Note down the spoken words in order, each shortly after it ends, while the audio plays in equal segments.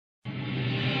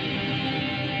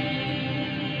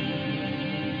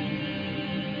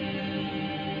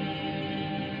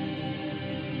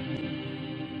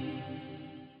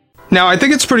Now, I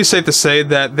think it's pretty safe to say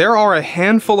that there are a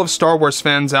handful of Star Wars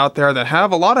fans out there that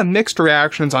have a lot of mixed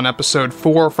reactions on Episode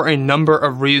 4 for a number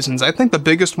of reasons. I think the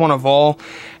biggest one of all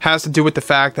has to do with the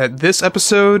fact that this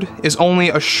episode is only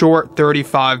a short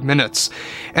 35 minutes.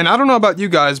 And I don't know about you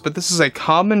guys, but this is a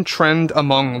common trend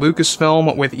among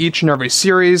Lucasfilm with each and every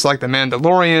series, like The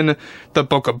Mandalorian, The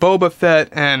Book of Boba Fett,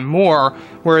 and more,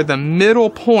 where the middle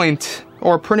point,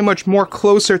 or pretty much more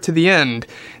closer to the end,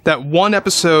 that one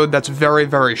episode that's very,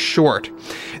 very short.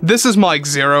 This is Mike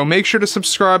Zero. Make sure to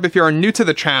subscribe if you are new to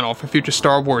the channel for future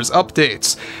Star Wars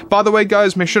updates. By the way,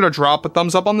 guys, make sure to drop a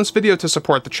thumbs up on this video to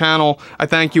support the channel. I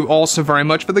thank you all so very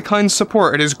much for the kind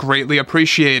support. It is greatly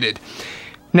appreciated.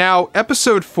 Now,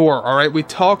 Episode 4, alright, we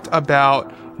talked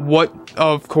about what,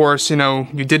 of course,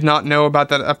 you did not know about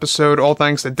that episode, all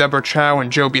thanks to Deborah, Chow,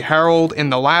 and Joby Harlold. In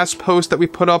the last post that we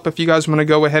put up, if you guys want to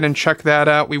go ahead and check that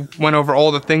out, we went over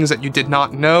all the things that you did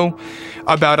not know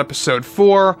about Episode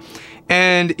 4.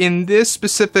 And in this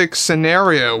specific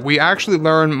scenario, we actually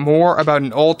learn more about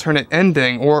an alternate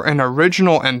ending, or an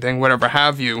original ending, whatever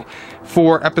have you,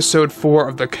 for Episode 4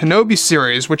 of the Kenobi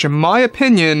series, which in my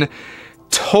opinion,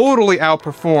 totally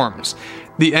outperforms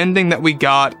the ending that we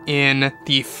got in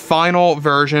the final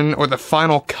version, or the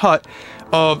final cut,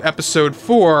 of Episode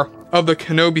 4 of the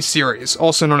Kenobi series,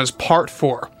 also known as Part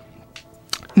 4.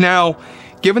 Now,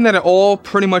 given that it all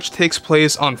pretty much takes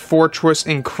place on Fortress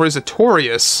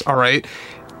Inquisitorius, alright,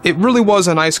 it really was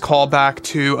a nice callback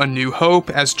to A New Hope,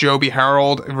 as Joby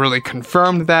Harlold really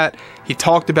confirmed that. He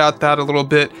talked about that a little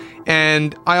bit,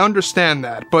 and I understand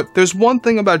that. But there's one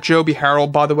thing about Joby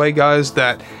Harlold, by the way, guys,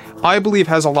 that I believe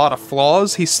has a lot of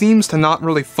flaws. He seems to not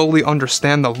really fully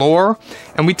understand the lore,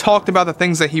 and we talked about the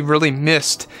things that he really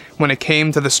missed when it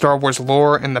came to the Star Wars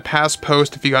lore in the past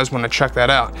post, if you guys want to check that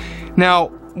out.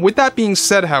 Now, with that being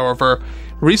said, however,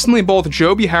 recently both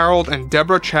Joby Harlold and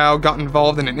Deborah Chow got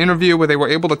involved in an interview where they were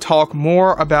able to talk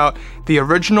more about the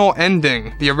original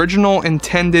ending, the original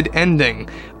intended ending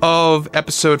of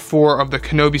Episode 4 of the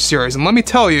Kenobi series. And let me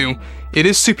tell you, it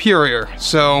is superior.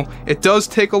 So it does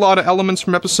take a lot of elements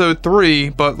from Episode 3,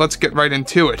 but let's get right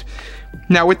into it.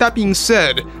 Now, with that being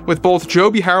said, with both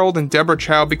Joby Harlold and Deborah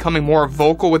Chow becoming more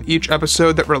vocal with each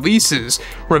episode that releases,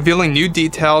 revealing new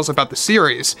details about the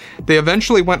series, they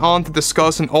eventually went on to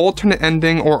discuss an alternate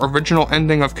ending or original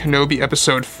ending of Kenobi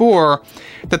Episode 4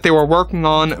 that they were working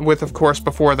on with, of course,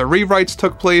 before the rewrites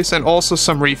took place, and also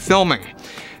some refilming.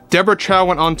 Deborah Chow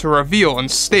went on to reveal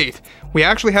and state, "We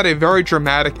actually had a very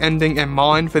dramatic ending in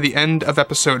mind for the end of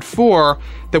Episode 4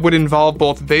 that would involve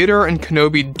both Vader and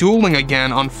Kenobi dueling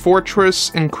again on Fortress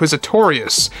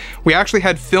Inquisitorius. We actually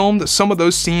had filmed some of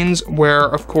those scenes where,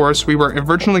 of course, we were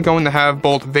originally going to have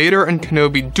both Vader and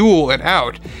Kenobi duel it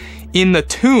out in the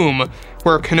tomb,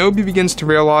 where Kenobi begins to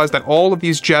realize that all of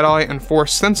these Jedi and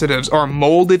Force sensitives are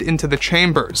molded into the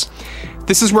chambers.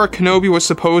 This is where Kenobi was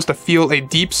supposed to feel a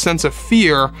deep sense of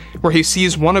fear, where he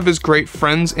sees one of his great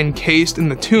friends encased in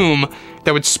the tomb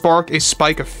that would spark a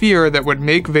spike of fear that would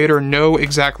make Vader know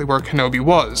exactly where Kenobi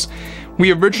was.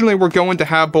 We originally were going to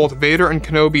have both Vader and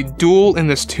Kenobi duel in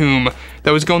this tomb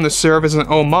that was going to serve as an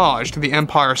homage to The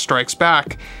Empire Strikes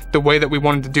Back, the way that we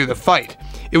wanted to do the fight.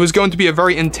 It was going to be a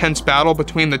very intense battle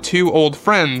between the two old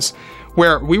friends,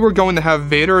 where we were going to have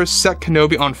Vader set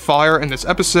Kenobi on fire in this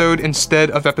episode instead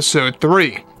of Episode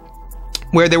 3,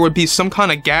 where there would be some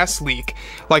kind of gas leak,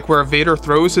 like where Vader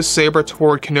throws his saber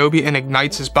toward Kenobi and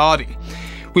ignites his body.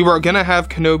 We were gonna have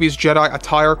Kenobi's Jedi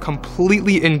attire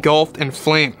completely engulfed in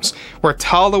flames, where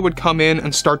Tala would come in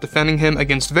and start defending him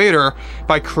against Vader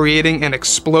by creating an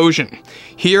explosion.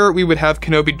 Here, we would have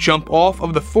Kenobi jump off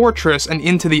of the fortress and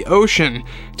into the ocean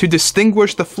to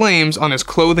distinguish the flames on his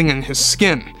clothing and his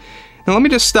skin. Now let me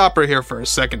just stop right here for a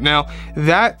second. Now,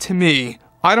 that to me,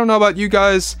 I don't know about you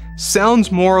guys,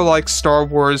 sounds more like Star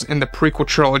Wars in the prequel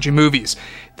trilogy movies.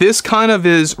 This kind of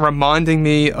is reminding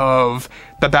me of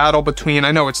the battle between,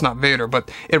 I know it's not Vader, but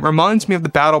it reminds me of the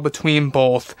battle between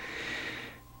both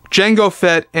Jango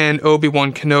Fett and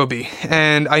Obi-Wan Kenobi.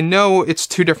 And I know it's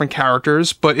two different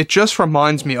characters, but it just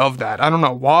reminds me of that. I don't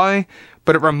know why,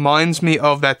 but it reminds me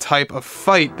of that type of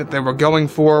fight that they were going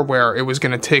for, where it was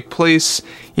going to take place,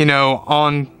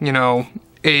 on,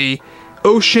 a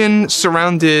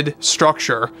ocean-surrounded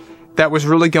structure that was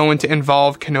really going to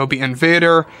involve Kenobi and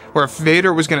Vader, where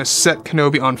Vader was going to set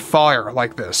Kenobi on fire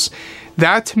like this.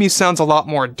 That to me sounds a lot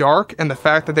more dark, and the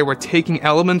fact that they were taking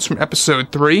elements from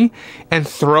Episode 3 and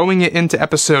throwing it into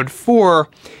Episode 4,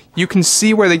 you can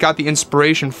see where they got the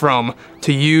inspiration from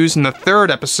to use in the third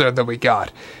episode that we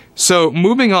got. So,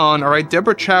 moving on, alright,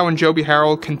 Deborah Chow and Joby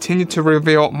Harlold continued to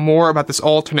reveal more about this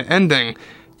alternate ending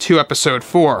to Episode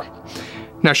 4.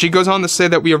 Now, she goes on to say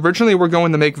that we originally were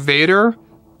going to make Vader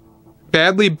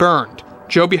badly burned.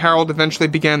 Joby Harold eventually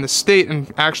began to state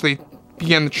and actually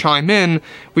began to chime in.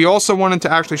 We also wanted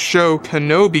to actually show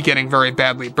Kenobi getting very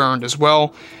badly burned as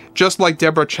well. Just like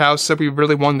Deborah Chow said, we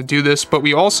really wanted to do this, but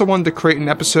we also wanted to create an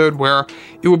episode where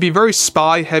it would be very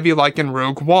spy-heavy like in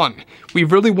Rogue One. We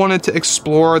really wanted to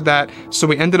explore that, so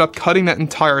we ended up cutting that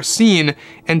entire scene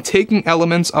and taking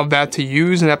elements of that to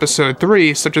use in Episode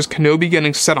 3, such as Kenobi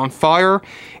getting set on fire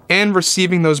and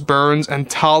receiving those burns and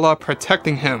Tala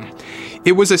protecting him.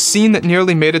 It was a scene that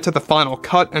nearly made it to the final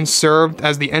cut and served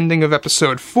as the ending of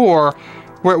Episode 4,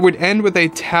 where it would end with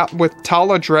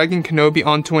Tala dragging Kenobi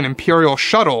onto an Imperial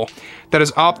shuttle that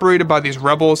is operated by these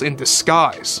rebels in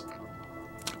disguise.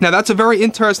 Now, that's a very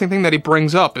interesting thing that he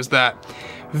brings up, is that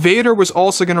Vader was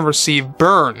also going to receive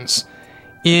burns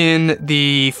in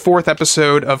the 4th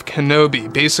episode of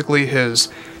Kenobi. Basically, his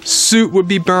suit would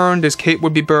be burned, his cape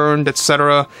would be burned,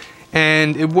 etc.,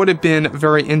 and it would have been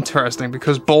very interesting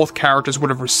because both characters would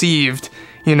have received,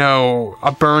 you know,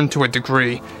 a burn to a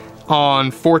degree on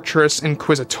Fortress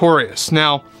Inquisitorius.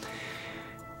 Now,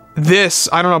 this,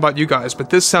 I don't know about you guys, but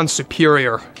this sounds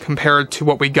superior compared to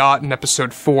what we got in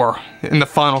Episode 4, in the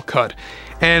final cut.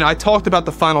 And I talked about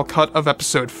the final cut of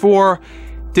Episode 4.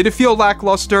 Did it feel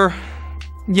lackluster?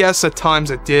 Yes, at times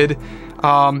it did.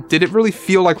 Did it really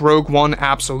feel like Rogue One?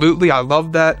 Absolutely. I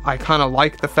love that. I kind of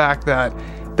like the fact that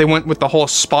they went with the whole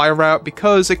spy route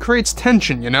because it creates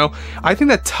tension, you know? I think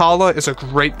that Tala is a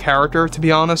great character, to be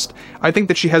honest. I think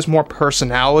that she has more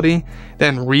personality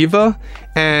than Reva,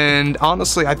 and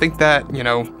honestly, I think that, you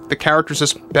know, the character's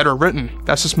just better written.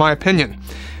 That's just my opinion.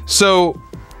 So,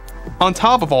 on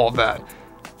top of all of that,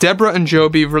 Deborah and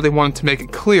Joby really wanted to make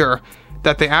it clear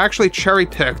that they actually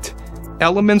cherry-picked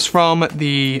elements from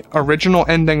the original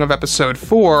ending of Episode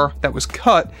 4 that was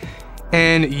cut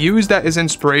and use that as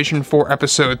inspiration for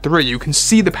Episode 3. You can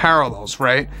see the parallels,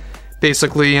 right?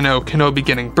 Basically, you know, Kenobi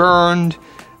getting burned,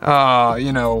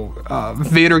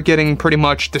 Vader getting pretty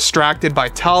much distracted by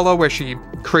Tala, where she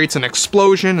creates an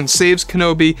explosion and saves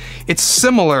Kenobi. It's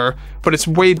similar, but it's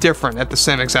way different at the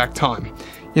same exact time.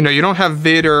 You know, you don't have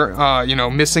Vader,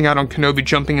 missing out on Kenobi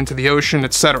jumping into the ocean,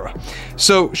 etc.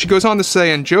 So she goes on to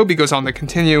say, and Joby goes on to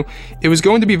continue, it was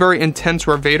going to be very intense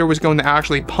where Vader was going to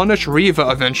actually punish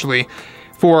Reva eventually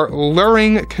for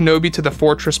luring Kenobi to the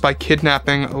fortress by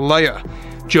kidnapping Leia.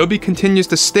 Joby continues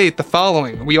to state the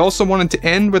following: we also wanted to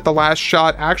end with the last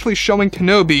shot actually showing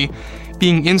Kenobi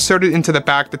being inserted into the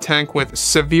back of the tank with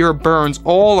severe burns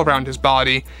all around his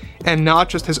body, and not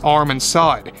just his arm and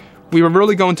side. We were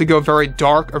really going to go very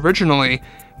dark originally,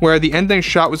 where the ending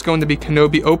shot was going to be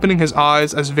Kenobi opening his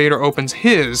eyes as Vader opens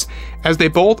his, as they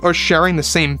both are sharing the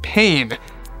same pain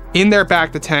in their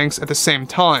back to tanks at the same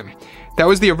time. That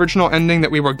was the original ending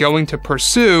that we were going to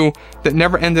pursue that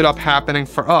never ended up happening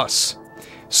for us.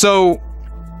 So,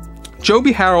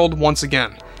 Joby Harold, once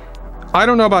again, I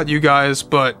don't know about you guys,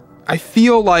 but I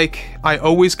feel like I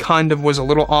always kind of was a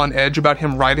little on edge about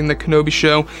him writing the Kenobi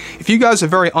show. If you guys are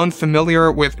very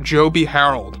unfamiliar with Joby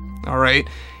Harold, alright,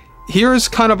 here's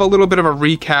kind of a little bit of a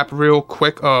recap real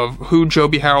quick of who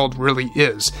Joby Harold really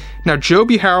is. Now,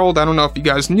 Joby Harold, I don't know if you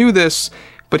guys knew this,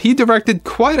 but he directed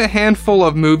quite a handful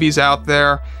of movies out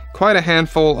there, quite a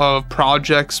handful of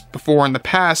projects before in the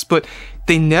past, but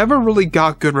they never really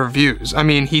got good reviews. I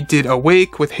mean, he did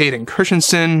Awake with Hayden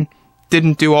Christensen,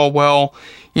 didn't do all well.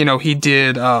 You know, he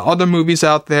did other movies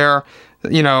out there,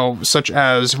 you know, such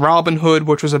as Robin Hood,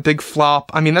 which was a big flop.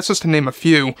 I mean, that's just to name a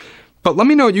few. But let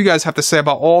me know what you guys have to say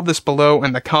about all of this below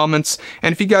in the comments.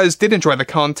 And if you guys did enjoy the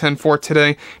content for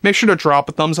today, make sure to drop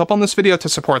a thumbs up on this video to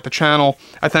support the channel.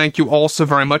 I thank you all so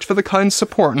very much for the kind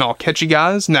support, and I'll catch you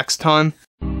guys next time.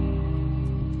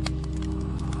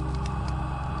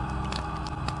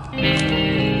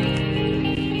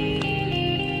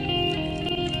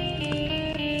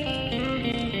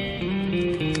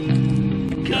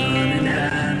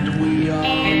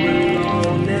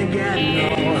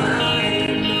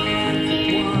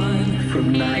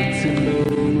 From night to morning.